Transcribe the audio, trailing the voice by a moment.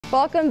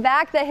Welcome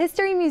back. The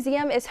History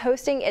Museum is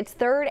hosting its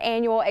third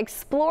annual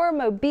Explore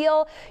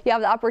Mobile. You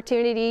have the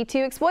opportunity to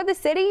explore the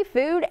city,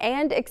 food,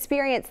 and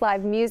experience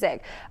live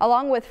music,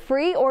 along with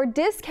free or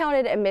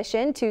discounted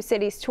admission to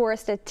city's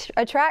tourist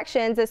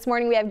attractions. This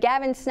morning we have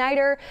Gavin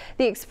Snyder,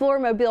 the Explore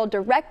Mobile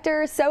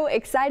director. So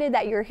excited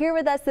that you're here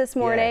with us this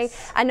morning.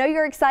 Yes. I know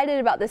you're excited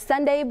about this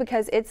Sunday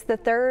because it's the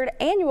third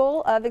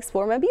annual of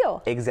Explore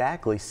Mobile.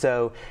 Exactly.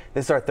 So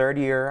this is our third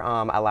year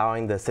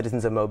allowing the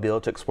citizens of Mobile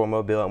to explore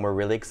Mobile, and we're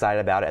really excited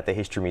about it at the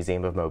History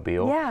Museum of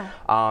Mobile.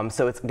 Yeah.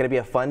 So it's going to be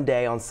a fun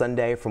day on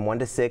Sunday from 1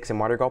 to 6 in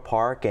Mardi Gras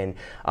Park, and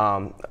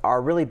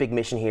our really big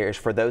mission here is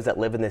for those that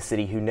live in the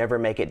city who never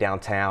make it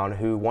downtown,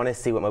 who want to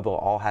see what Mobile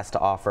all has to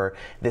offer.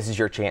 This is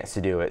your chance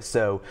to do it.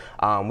 So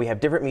we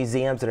have different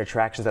museums and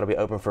attractions that will be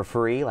open for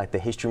free, like the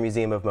History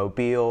Museum of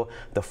Mobile,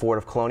 the Fort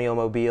of Colonial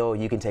Mobile.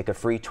 You can take a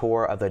free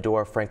tour of the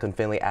Dora Franklin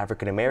Finley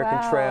African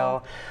American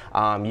Trail.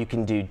 You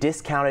can do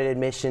discounted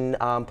admission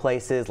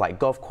places like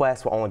Gulf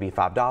Quest will only be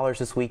 $5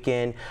 this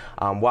weekend.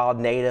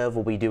 Wild Native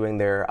will be doing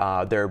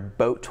their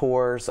boat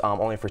tours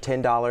only for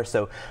 $10.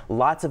 So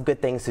lots of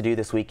good things to do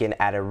this weekend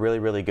at a really,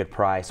 really good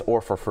price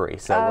or for free.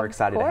 So we're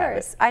excited to have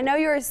it. I know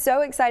you're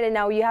so excited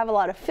now. You have a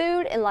lot of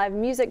food and live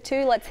music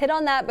too. Let's hit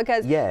on that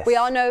because we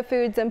all know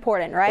food's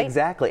important, right?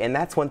 Exactly. And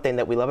that's one thing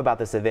that we love about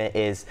this event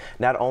is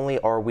not only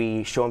are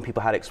we showing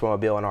people how to explore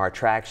Mobile in our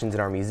attractions and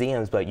our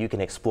museums, but you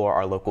can explore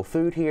our local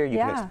food here. You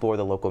can explore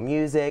the local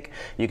music.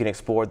 You can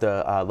explore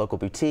the local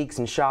boutiques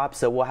and shops.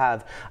 So we'll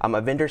have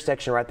a vendor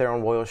section right there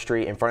on Royal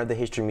Street in front of the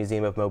History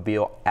Museum of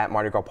Mobile at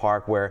Mardi Gras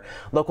Park, where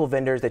local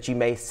vendors that you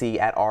may see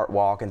at Art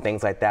Walk and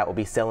things like that will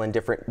be selling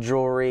different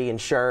jewelry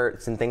and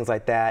shirts and things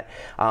like that.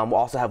 We'll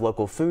also have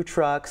local food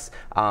trucks,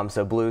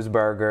 so Blues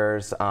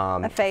Burgers,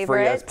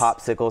 Frios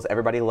Popsicles,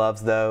 everybody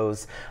loves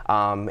those.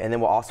 And then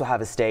we'll also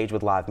have a stage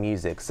with live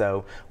music.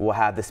 So we'll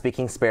have the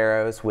Speaking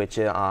Sparrows, which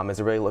is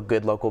a really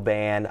good local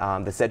band,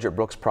 the Cedric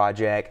Brooks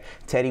Project,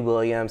 Teddy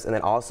Williams, and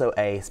then also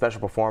a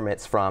special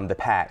performance from The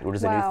Pact, which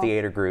is a new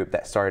theater group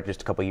that started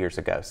just a couple years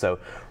ago. So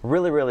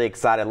really, really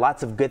excited.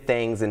 Lots of good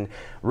things, and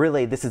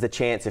really this is a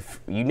chance if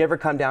you never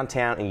come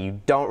downtown and you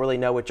don't really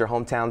know what your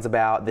hometown's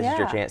about, this is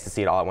your chance to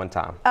see it all at one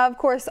time. Of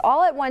course,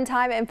 all at one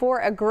time and for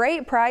a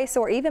great price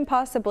or even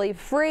possibly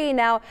free.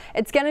 Now,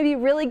 it's going to be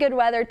really good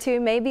weather too,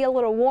 maybe a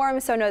little warm,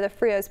 so I know the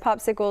Frios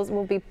Popsicles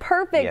will be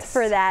perfect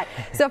for that.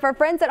 So if our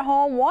friends at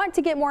home want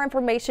to get more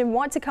information,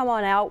 want to come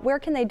on out, where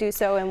can they do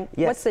so, and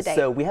what's the date?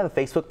 So we have a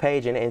Facebook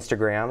page and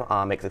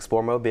Instagram. It's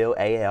Explore Mobile,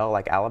 AL,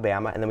 like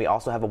Alabama, and then we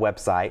also have a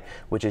website,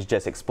 which is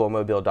just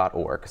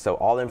exploremobile.org. So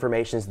all the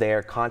information is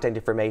there, contact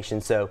information.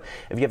 So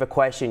if you have a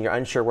question, you're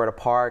unsure where to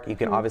park, you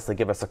can obviously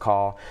give us a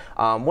call.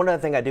 One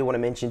other thing I do want to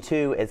mention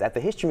too is at the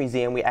History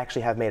Museum, we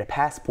actually have made a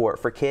passport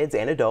for kids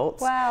and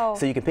adults. Wow.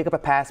 So you can pick up a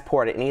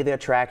passport at any of the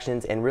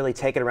attractions and really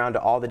take it around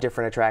to all the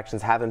different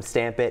attractions, have them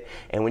stamp it,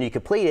 and when you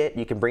complete it,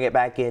 you can bring it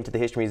back into the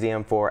History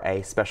Museum for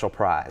a special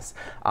prize.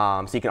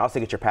 So you can also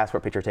get your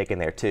passport picture taken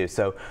there too.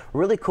 So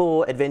really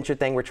cool adventure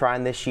thing we're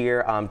trying this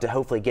year to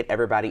hopefully get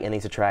everybody in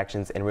these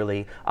attractions and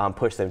really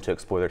push them to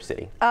explore their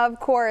city. Of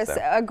course,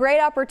 a great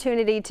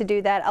opportunity to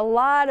do that. A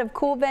lot of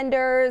cool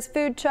vendors,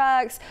 food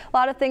trucks, a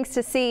lot of things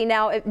to see.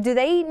 Now, do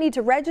they need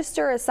to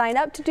register or sign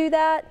up to do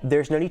that?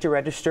 There's no need to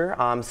register,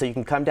 so you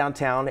can come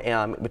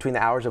downtown between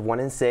the hours of 1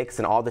 and 6,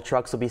 and all the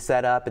trucks will be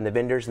set up and the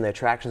vendors and the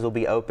attractions will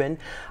be open.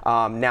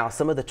 Now,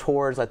 some of the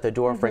tours like the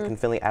Dora Franklin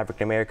Finley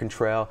African American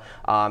Trail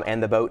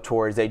and the boat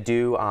tours, they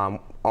do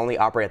only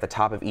operate at the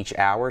top of each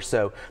hour,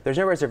 so there's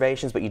no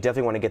reservations, but you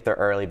definitely want to get there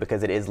early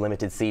because it is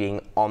limited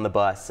seating on the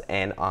bus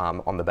and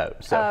on the boat.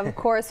 So. Of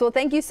course. Well,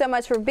 thank you so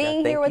much for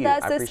being here with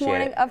us this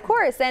morning. Of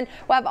course, and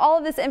we'll have all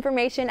of this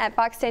information at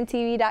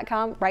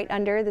fox10tv.com right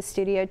under the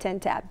Studio 10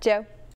 tab. Joe?